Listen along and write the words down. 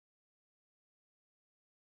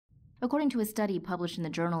According to a study published in the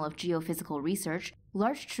Journal of Geophysical Research,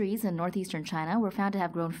 larch trees in northeastern China were found to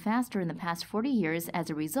have grown faster in the past 40 years as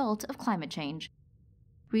a result of climate change.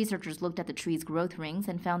 Researchers looked at the trees' growth rings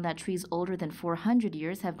and found that trees older than 400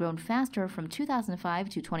 years have grown faster from 2005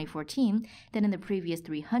 to 2014 than in the previous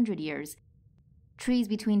 300 years. Trees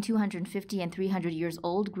between 250 and 300 years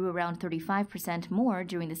old grew around 35% more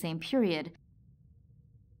during the same period.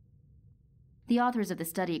 The authors of the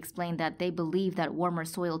study explained that they believe that warmer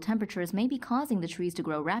soil temperatures may be causing the trees to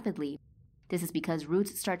grow rapidly. This is because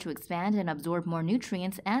roots start to expand and absorb more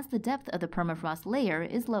nutrients as the depth of the permafrost layer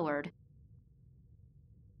is lowered.